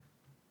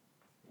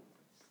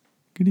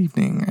Good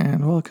evening,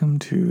 and welcome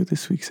to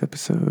this week's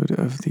episode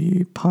of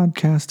the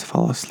podcast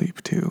Fall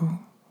Asleep To.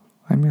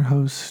 I'm your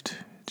host,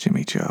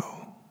 Jimmy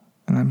Joe,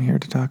 and I'm here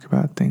to talk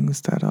about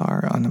things that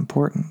are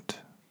unimportant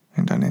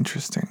and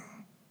uninteresting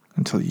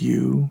until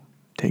you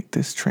take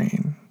this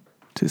train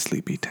to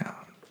Sleepy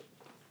Town.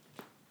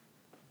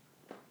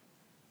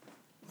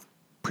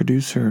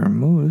 Producer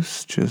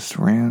Moose just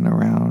ran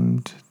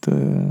around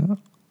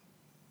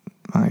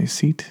my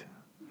seat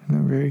in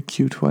a very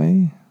cute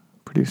way.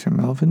 Producer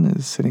Melvin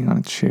is sitting on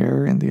a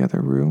chair in the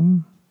other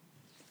room.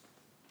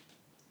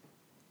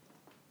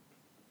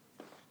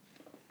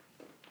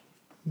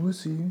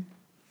 Moosey,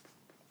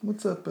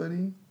 what's up,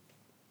 buddy?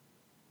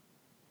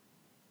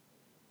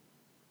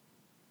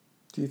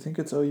 Do you think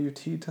it's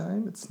OUT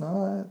time? It's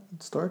not.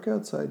 It's dark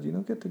outside. You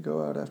don't get to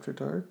go out after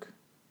dark.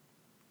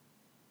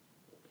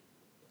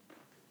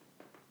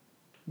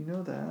 You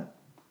know that.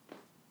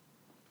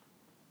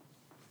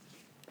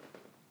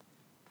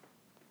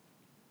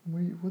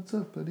 What's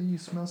up, buddy? You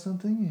smell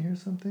something? You hear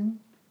something?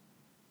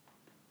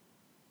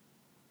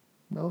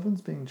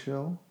 Melvin's being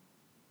chill.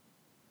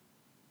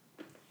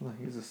 Well,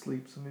 he's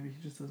asleep, so maybe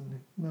he just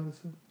doesn't notice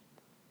it.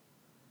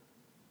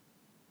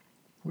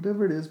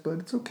 Whatever it is, bud,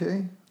 it's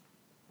okay.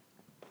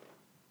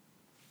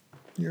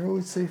 You're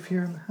always safe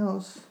here in the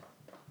house.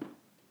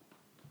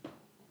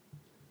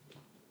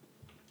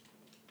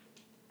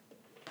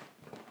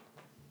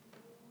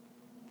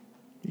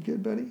 You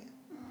good, buddy?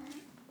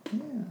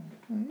 Yeah.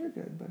 Oh, you're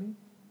good, buddy.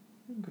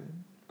 You're good.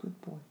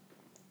 Good boy.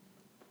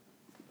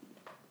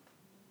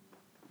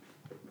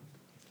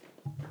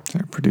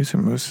 Our producer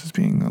Moose is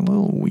being a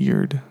little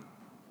weird.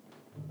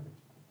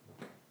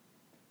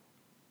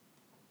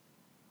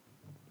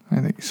 I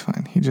think he's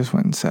fine. He just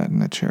went and sat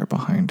in a chair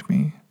behind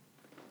me.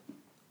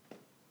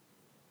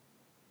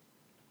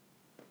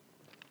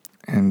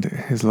 And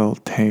his little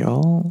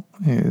tail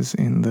is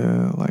in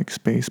the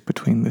space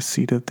between the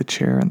seat of the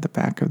chair and the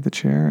back of the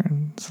chair,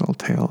 and his little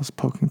tail is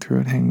poking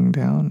through it, hanging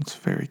down. It's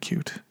very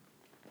cute.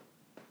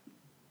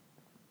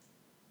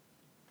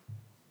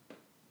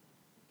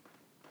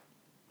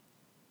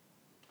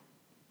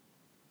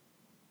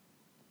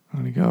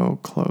 I'm going to go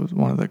close.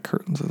 One of the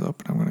curtains is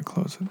open. I'm going to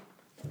close it.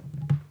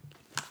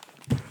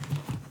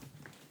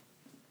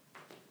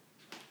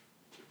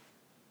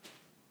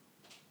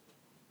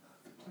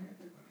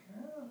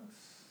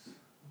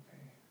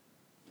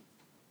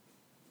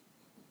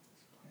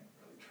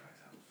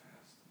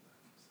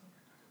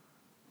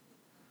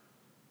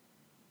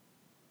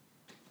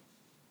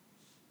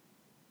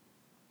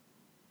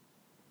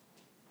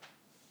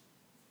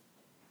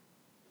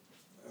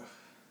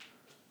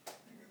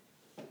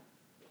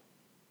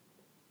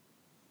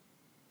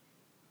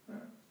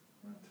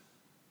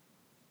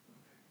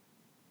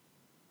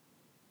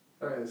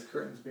 Alright, this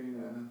curtain's being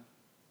a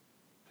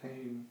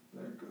pain.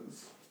 There it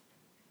goes.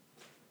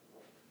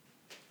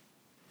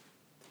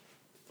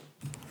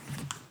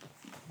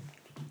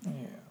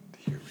 And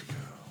here we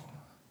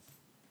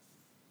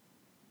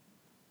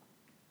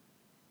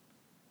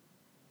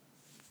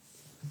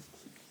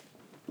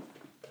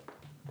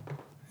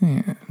go.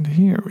 And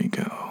here we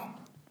go.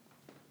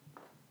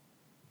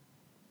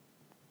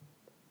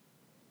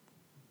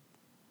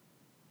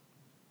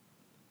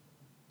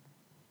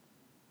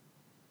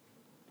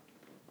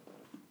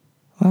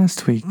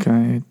 Last week,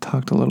 I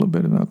talked a little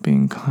bit about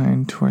being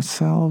kind to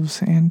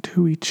ourselves and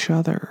to each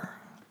other.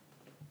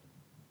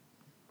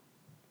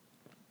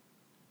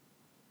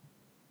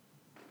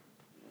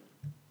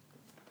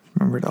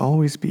 Remember to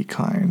always be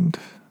kind.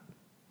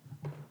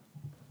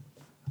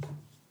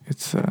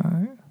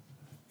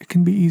 It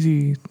can be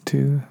easy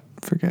to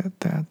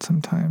forget that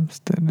sometimes,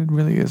 that it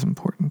really is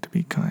important to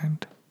be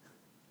kind.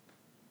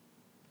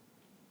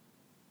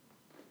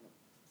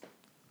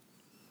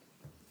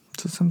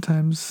 So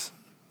sometimes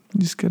you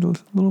just get a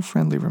little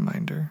friendly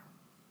reminder.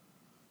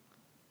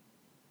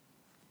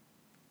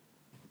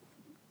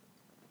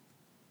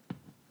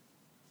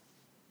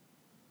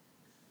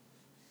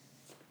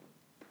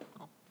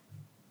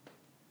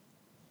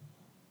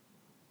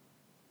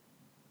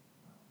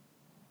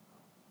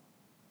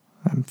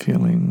 I'm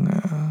feeling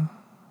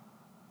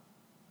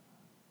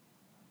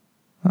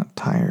not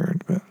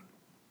tired, but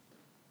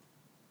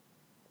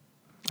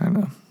I don't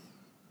know,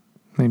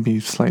 maybe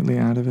slightly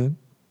out of it.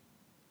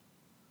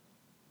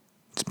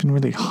 It's been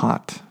really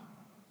hot.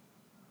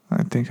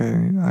 I think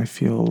I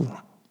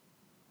feel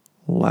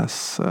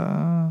less,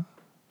 less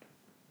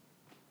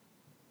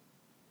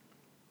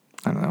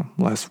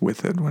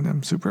with it when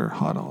I'm super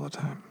hot all the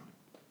time.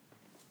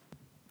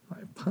 My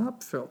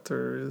pop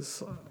filter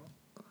is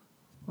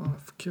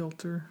off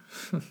kilter.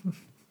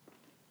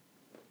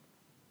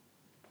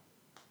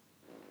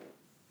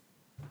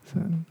 It's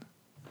an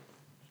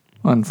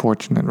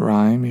unfortunate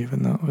rhyme,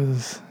 even though it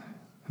was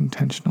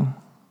intentional.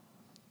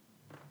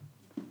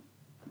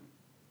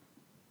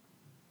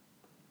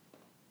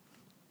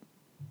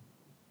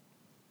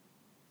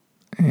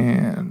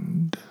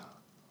 And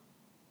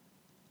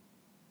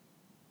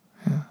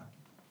yeah.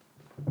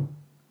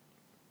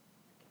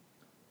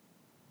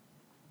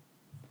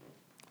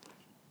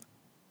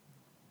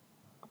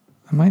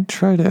 I might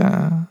try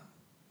to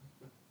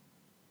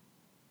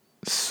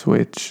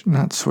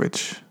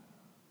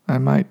I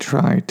might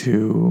try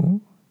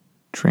to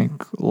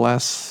drink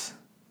less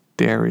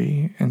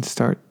dairy and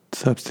start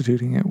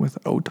substituting it with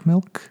oat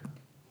milk.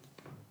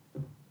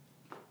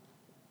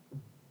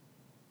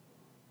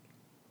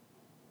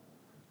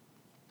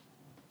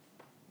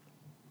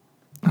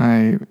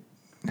 I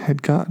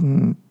had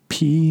gotten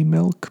pea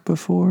milk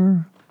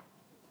before,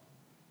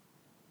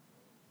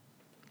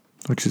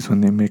 which is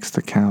when they mix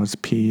the cow's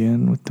pee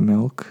in with the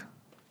milk.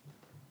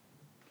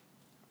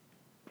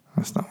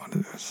 That's not what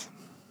it is.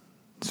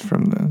 It's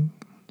from the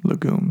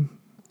legume.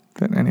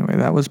 But anyway,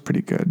 that was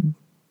pretty good.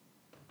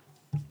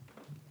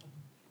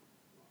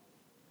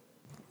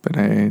 But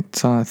I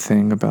saw a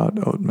thing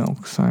about oat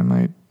milk, so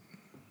my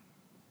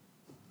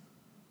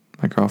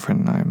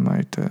girlfriend and I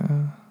might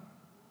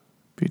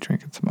be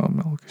drinking some oat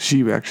milk. She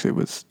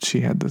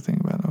had the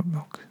thing about oat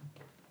milk.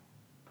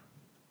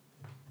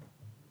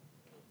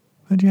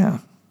 But yeah,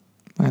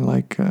 I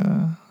like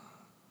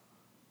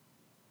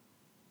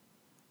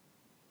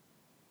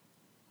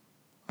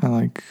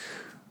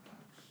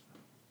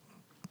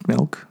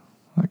milk,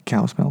 like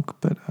cow's milk,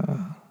 but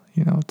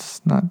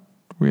it's not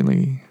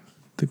really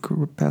the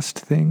best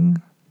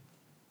thing.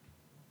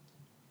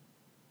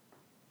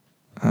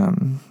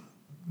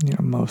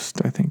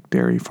 Most, I think,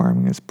 dairy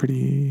farming is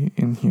pretty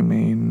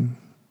inhumane.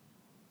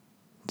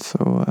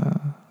 So,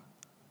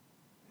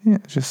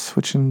 just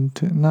switching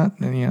to not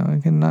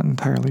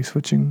entirely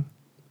switching,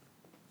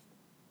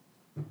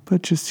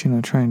 but just,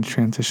 trying to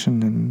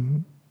transition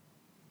and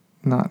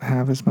not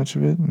have as much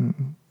of it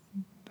and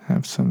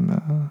have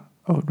some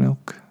oat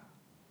milk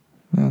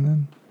now and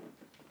then.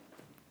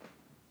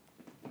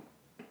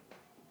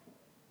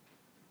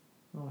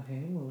 Oh,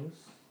 hey, Moose.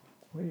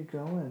 Where you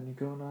going? You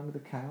going onto the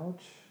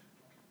couch?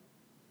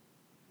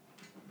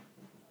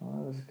 Oh,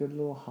 that was a good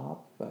little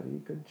hop,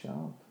 buddy. Good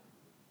jump.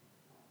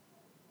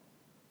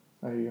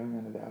 Are you going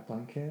under that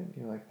blanket?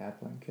 You like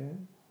that blanket?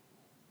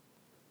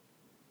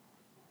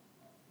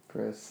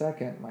 For a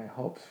second, my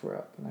hopes were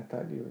up, and I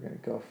thought you were going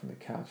to go from the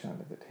couch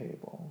onto the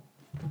table.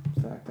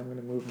 In fact, I'm going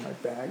to move my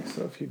bag,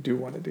 so if you do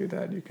want to do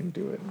that, you can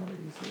do it more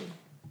easily.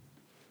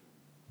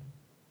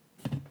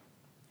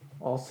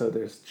 Also,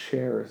 there's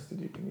chairs that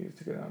you can use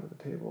to get onto the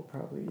table,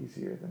 probably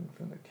easier than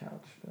from the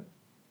couch, but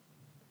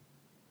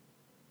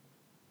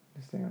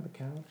you stay on the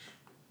couch?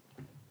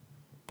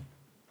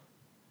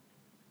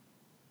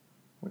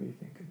 What are you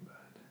thinking,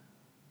 bud?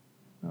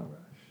 No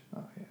rush.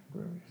 Oh, yeah,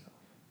 groom yourself.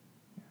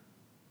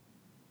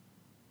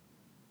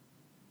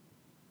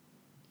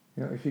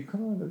 Yeah. If you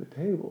come onto the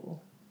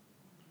table,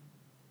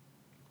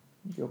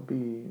 you'll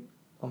be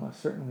almost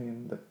certainly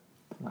in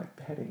my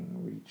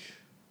petting reach.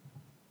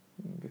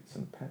 You can get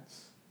some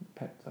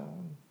pet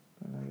zone.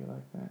 I know you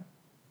like that.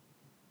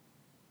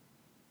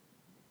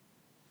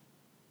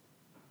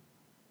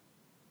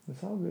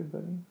 It's all good,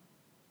 buddy.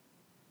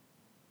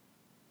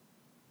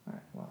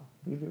 Alright, well,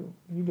 you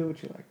do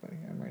what you like, buddy.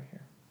 I'm right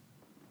here.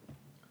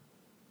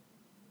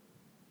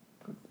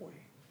 Good boy.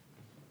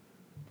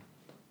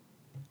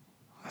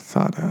 I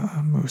thought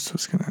Moose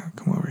was gonna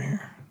come over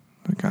here.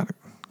 I got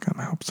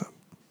my hopes up.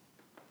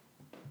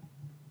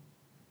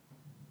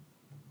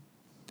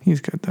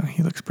 He's good though.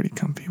 He looks pretty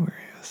comfy where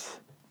he is.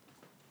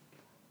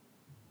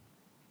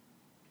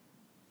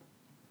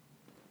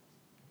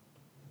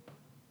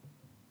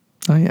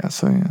 Oh yeah,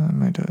 so yeah, I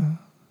might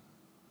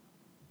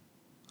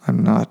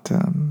I'm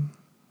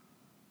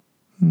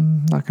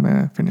not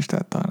gonna finish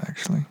that thought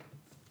actually.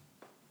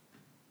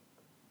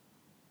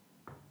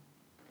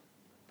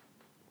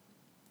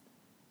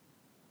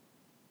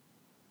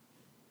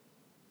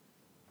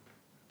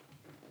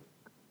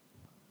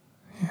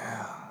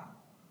 Yeah.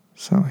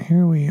 So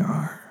here we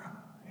are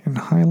in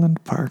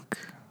Highland Park,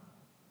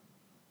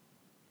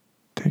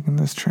 taking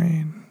this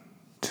train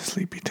to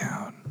Sleepy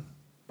Town.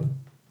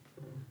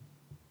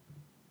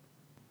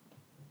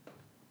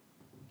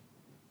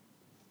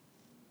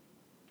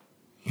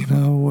 You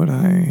know what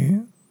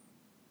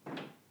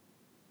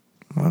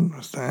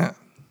was that?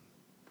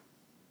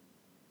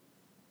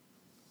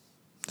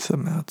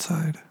 Something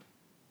outside.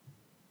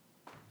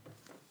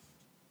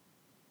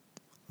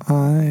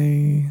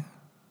 I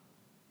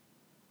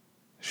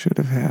should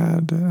have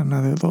had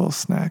another little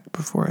snack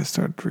before I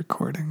started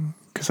recording,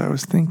 because I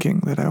was thinking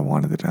that I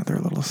wanted another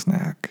little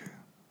snack,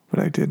 but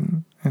I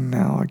didn't, and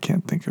now I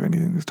can't think of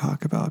anything to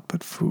talk about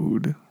but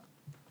food.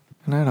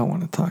 And I don't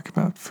want to talk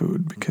about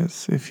food,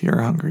 because if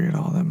you're hungry at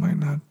all, that might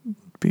not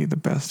be the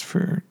best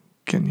for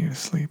getting you to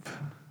sleep.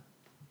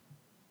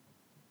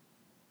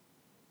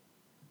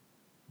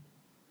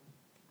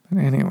 But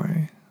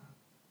anyway.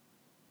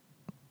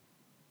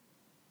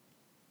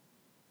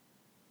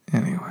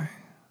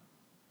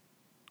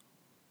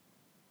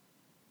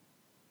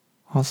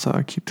 Also,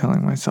 I keep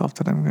telling myself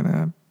that I'm going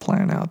to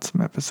plan out some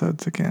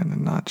episodes again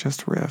and not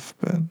just riff,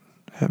 but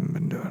haven't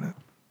been doing it.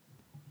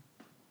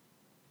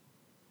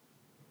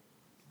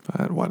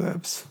 But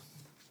whatevs.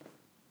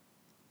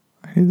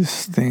 I do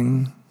this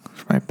thing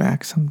for my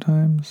back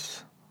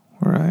sometimes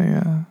where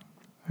I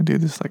do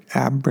this like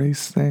ab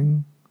brace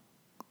thing.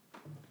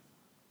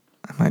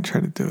 might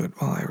try to do it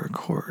while I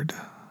record.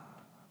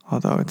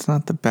 Although it's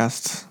not the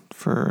best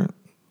for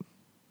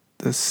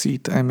the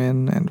seat I'm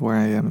in and where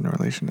I am in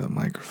relation to the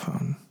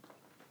microphone.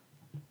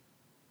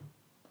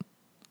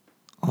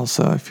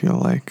 Also, I feel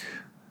like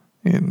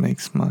it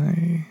makes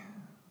my...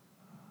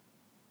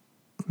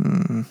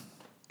 not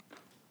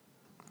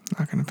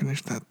going to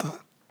finish that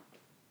thought.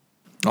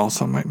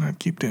 Also, might not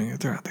keep doing it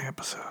throughout the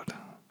episode.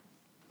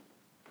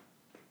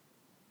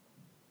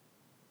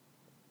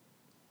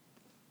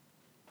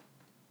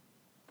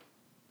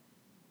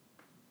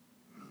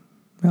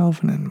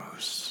 Melvin and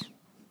Moose.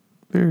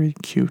 Very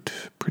cute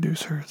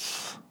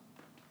producers.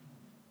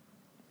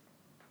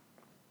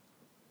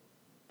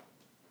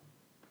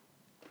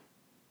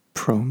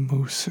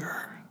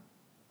 Promooser.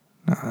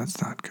 No,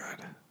 that's not good.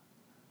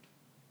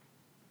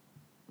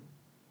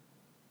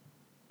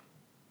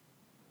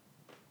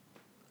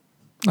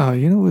 Oh,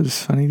 you know what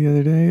was funny the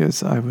other day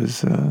is I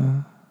was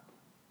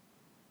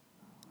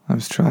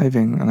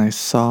driving and I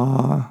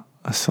saw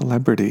a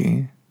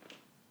celebrity.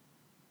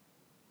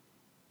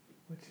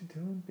 What you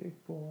doing,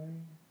 big boy?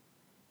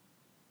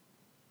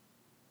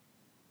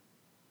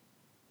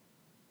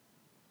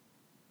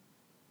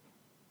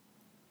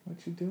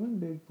 What you doing,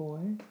 big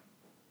boy?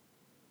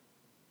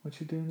 What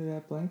you doing to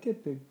that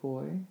blanket, big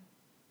boy?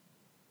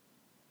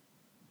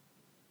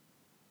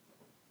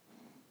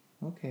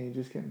 Okay, you're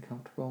just getting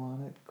comfortable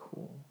on it?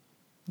 Cool.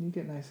 You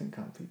get nice and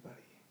comfy, buddy.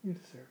 You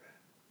deserve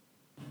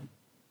it.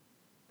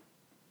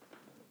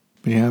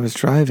 But yeah, I was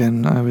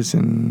driving. I was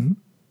in...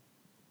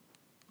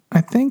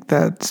 I think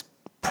that's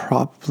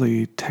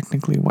probably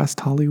technically West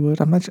Hollywood.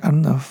 I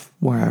don't know if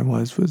where I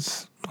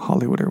was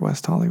Hollywood or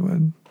West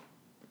Hollywood.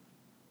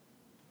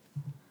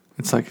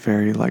 It's like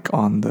very like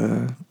on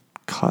the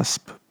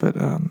cusp, but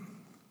I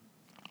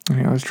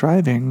was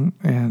driving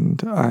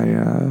and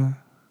I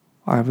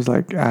was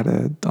like on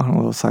a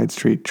little side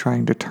street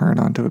trying to turn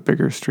onto a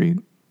bigger street.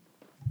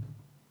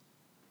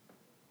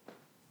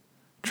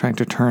 Trying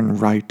to turn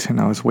right,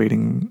 and I was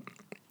waiting.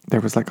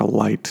 There was like a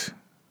light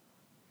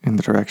in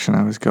the direction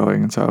I was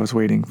going, and so I was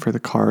waiting for the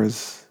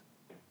cars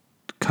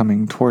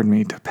coming toward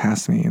me to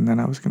pass me, and then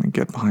I was going to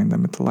get behind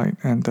them at the light.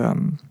 And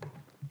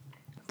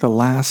the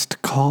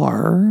last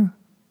car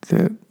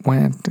that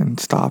went and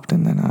stopped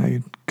and then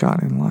I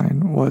got in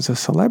line was a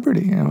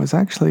celebrity. And it was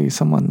actually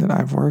someone that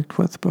I've worked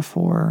with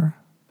before.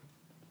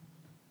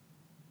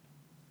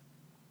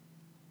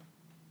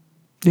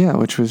 Yeah,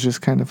 which was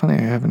just kind of funny.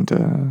 I haven't...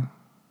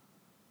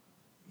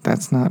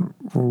 that's not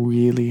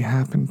really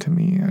happened to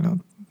me.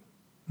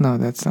 No,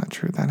 that's not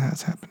true. That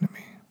has happened to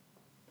me.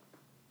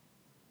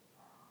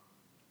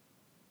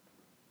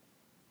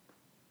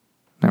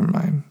 Never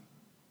mind.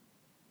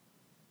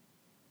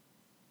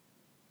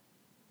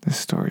 This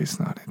story's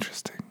not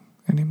interesting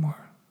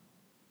anymore.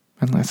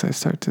 Unless I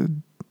start to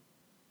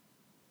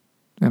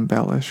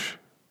embellish.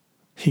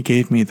 He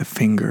gave me the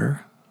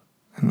finger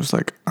and was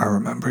like, I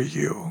remember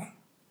you.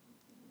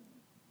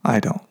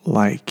 I don't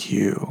like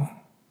you.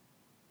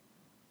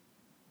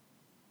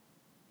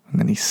 And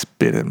then he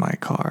spit at my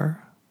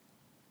car.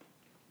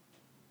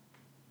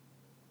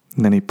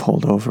 And then he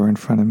pulled over in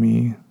front of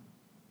me.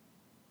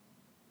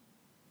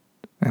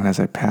 And as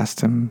I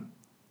passed him,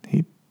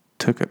 he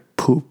took a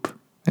poop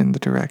in the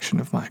direction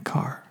of my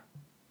car.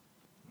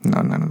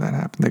 No, none of that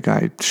happened. The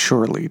guy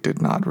surely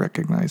did not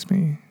recognize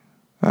me.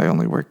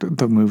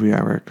 The movie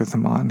I worked with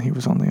him on, he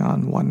was only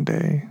on one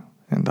day.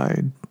 And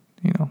I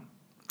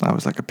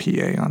was like a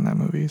PA on that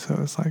movie, so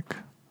it's like...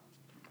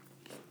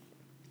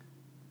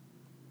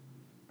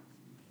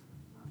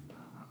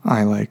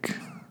 I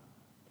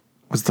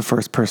was the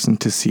first person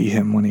to see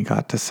him when he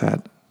got to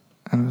set.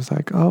 And was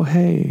like, oh,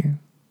 hey,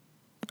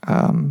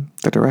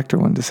 the director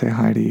wanted to say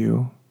hi to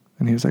you.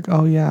 And he was like,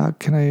 oh, yeah,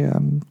 can I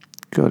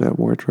go to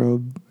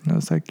wardrobe? And I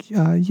was like,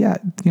 yeah,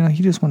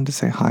 he just wanted to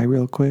say hi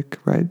real quick,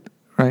 right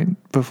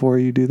before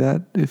you do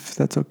that, if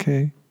that's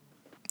okay.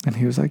 And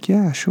he was like,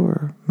 yeah,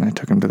 sure. And I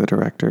took him to the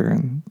director,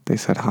 and they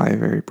said hi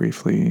very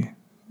briefly.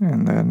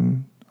 And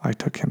then I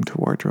took him to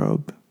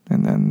wardrobe,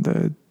 and then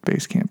the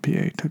Basecamp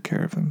PA took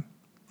care of him.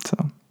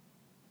 So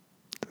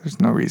there's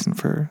no reason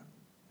for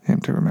him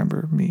to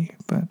remember me,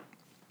 but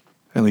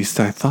at least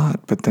I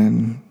thought. But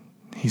then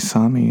he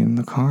saw me in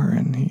the car,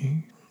 and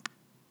he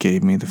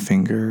gave me the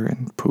finger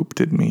and pooped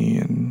at me,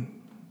 and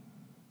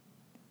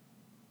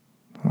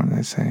what did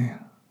I say?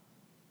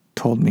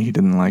 Told me he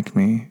didn't like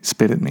me.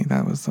 Spit at me.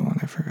 That was the one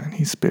I forgot.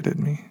 He spit at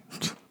me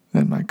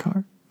in my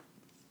car.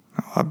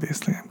 Now,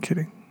 obviously, I'm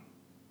kidding.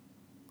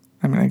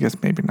 I mean, I guess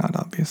maybe not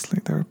obviously.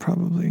 There were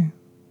probably...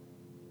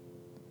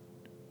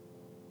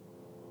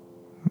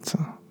 It's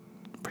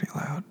pretty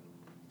loud.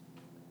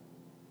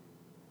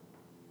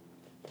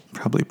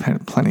 Probably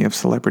plenty of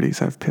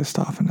celebrities I've pissed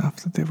off enough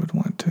that they would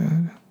want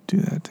to do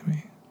that to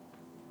me.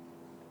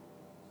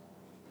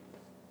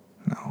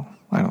 No,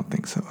 I don't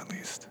think so, at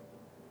least.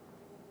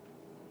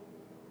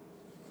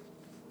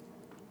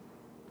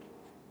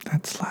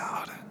 That's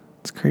loud.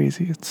 It's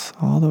crazy. It's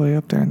all the way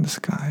up there in the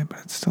sky, but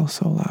it's still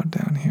so loud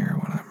down here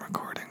when I'm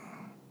recording.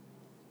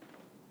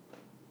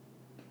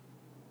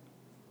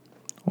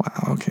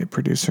 Wow, okay,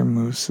 producer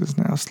Moose is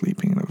now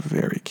sleeping in a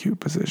very cute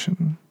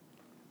position.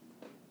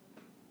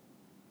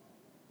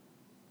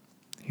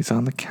 He's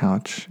on the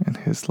couch, and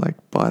his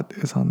butt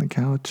is on the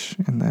couch,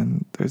 and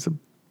then there's a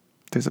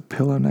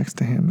pillow next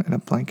to him and a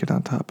blanket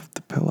on top of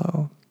the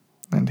pillow,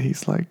 and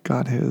he's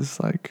got his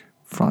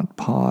front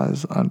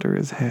paws under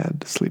his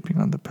head, sleeping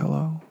on the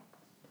pillow.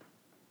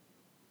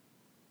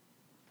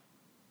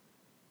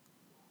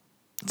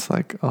 It's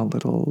like a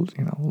little,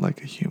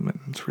 like a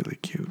human. It's really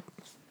cute.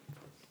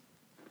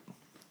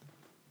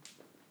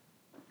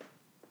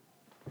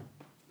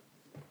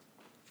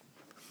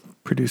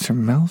 Producer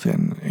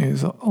Melvin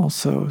is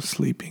also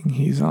sleeping.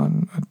 He's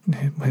on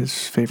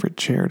his favorite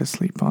chair to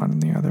sleep on in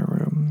the other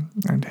room,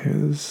 and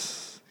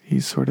he's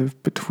sort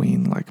of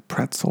between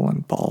pretzel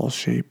and ball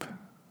shape.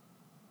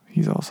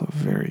 He's also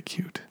very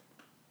cute.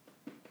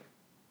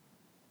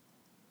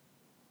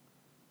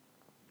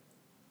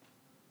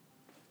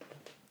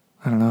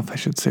 I don't know if I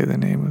should say the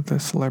name of the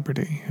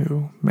celebrity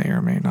who may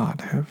or may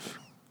not have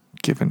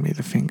given me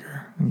the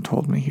finger and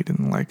told me he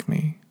didn't like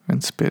me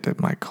and spit at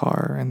my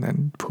car and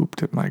then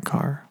pooped at my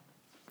car.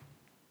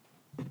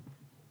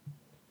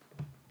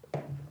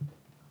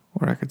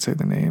 Or I could say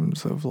the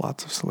names of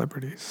lots of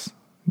celebrities.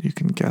 You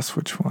can guess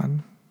which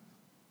one.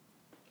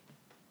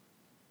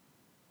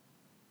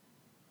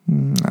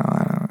 No,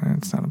 I don't.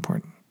 It's not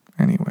important.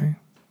 Anyway.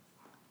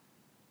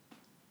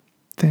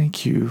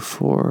 Thank you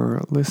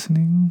for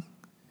listening.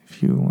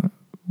 If you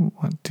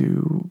want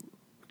to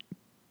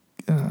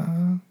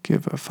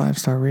give a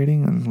 5-star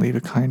rating and leave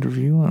a kind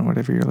review on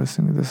whatever you're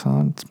listening to this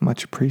on, it's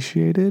much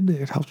appreciated.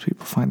 It helps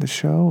people find the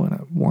show and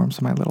it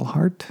warms my little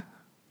heart.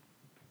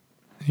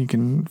 You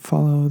can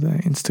follow the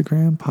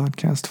Instagram,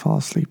 Podcast Fall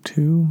Asleep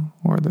 2,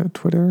 or the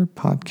Twitter,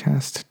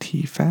 Podcast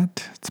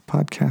TFAT. It's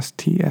Podcast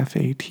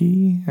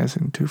TFAT, as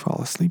in to fall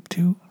asleep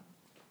to.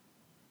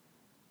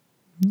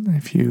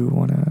 If you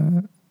want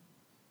to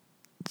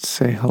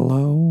say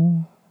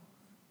hello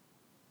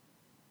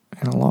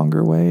in a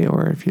longer way,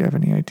 or if you have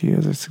any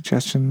ideas or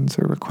suggestions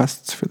or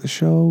requests for the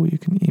show, you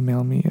can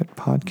email me at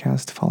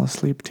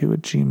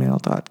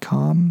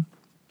podcastfallasleep2@gmail.com.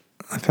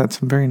 I've had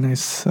some very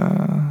nice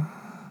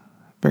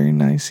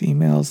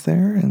emails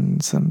there,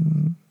 and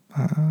some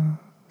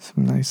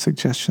nice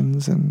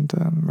suggestions and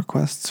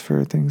requests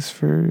for things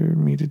for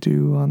me to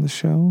do on the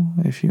show.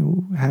 If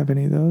you have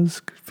any of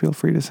those, feel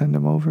free to send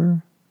them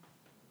over.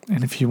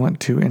 And if you want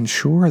to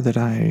ensure that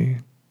I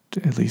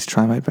at least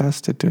try my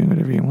best at doing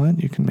whatever you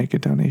want, you can make a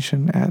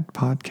donation at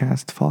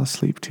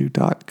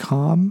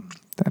podcastfallasleep2.com.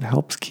 That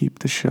helps keep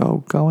the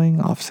show going,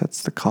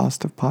 offsets the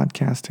cost of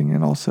podcasting,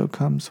 and also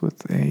comes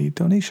with a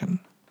donation.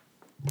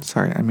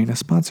 Sorry, I mean a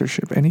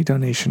sponsorship. Any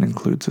donation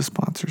includes a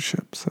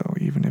sponsorship. So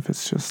even if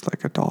it's just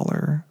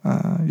 $1,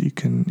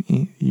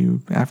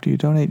 after you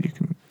donate, you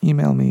can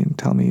email me and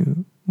tell me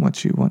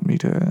what you want me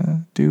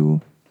to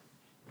do.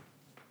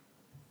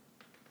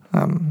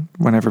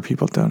 Whenever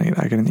people donate,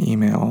 I get an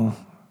email,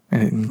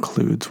 and it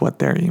includes what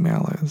their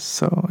email is.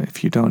 So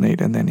if you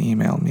donate and then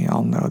email me,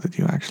 I'll know that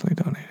you actually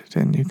donated.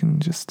 And you can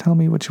just tell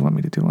me what you want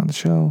me to do on the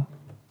show.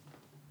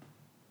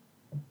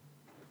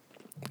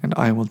 And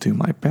I will do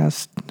my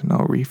best. No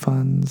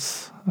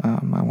refunds.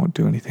 I won't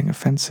do anything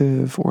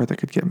offensive or that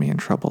could get me in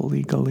trouble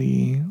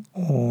legally,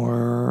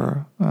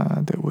 or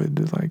that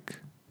would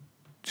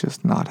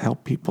just not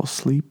help people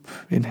sleep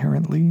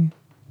inherently.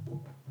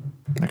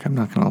 I'm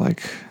not going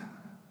to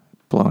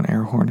blow an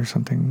air horn or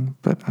something,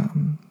 but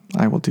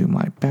I will do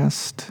my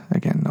best.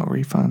 Again, no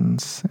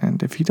refunds.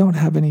 And if you don't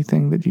have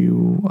anything that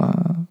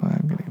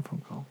I'm getting a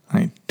phone call.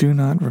 I do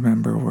not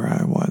remember where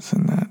I was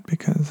in that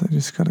because I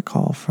just got a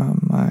call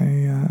from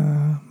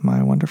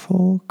my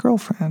wonderful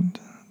girlfriend.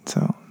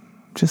 So I'm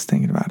just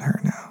thinking about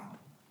her now.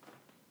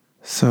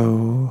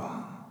 So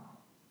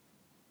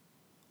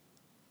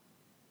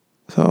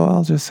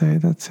I'll just say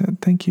that's it.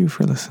 Thank you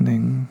for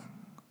listening.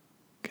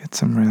 Get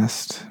some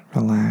rest,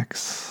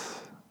 relax.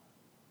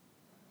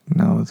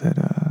 Know that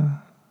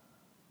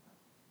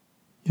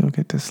you'll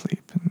get to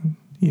sleep, and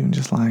even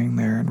just lying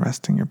there and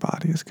resting your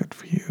body is good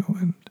for you.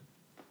 And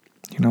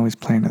you can always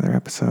play another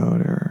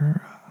episode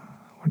or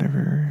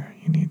whatever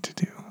you need to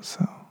do.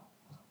 So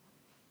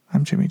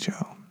I'm Jimmy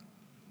Joe.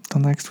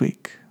 Till next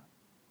week,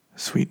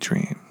 sweet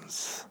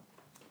dreams.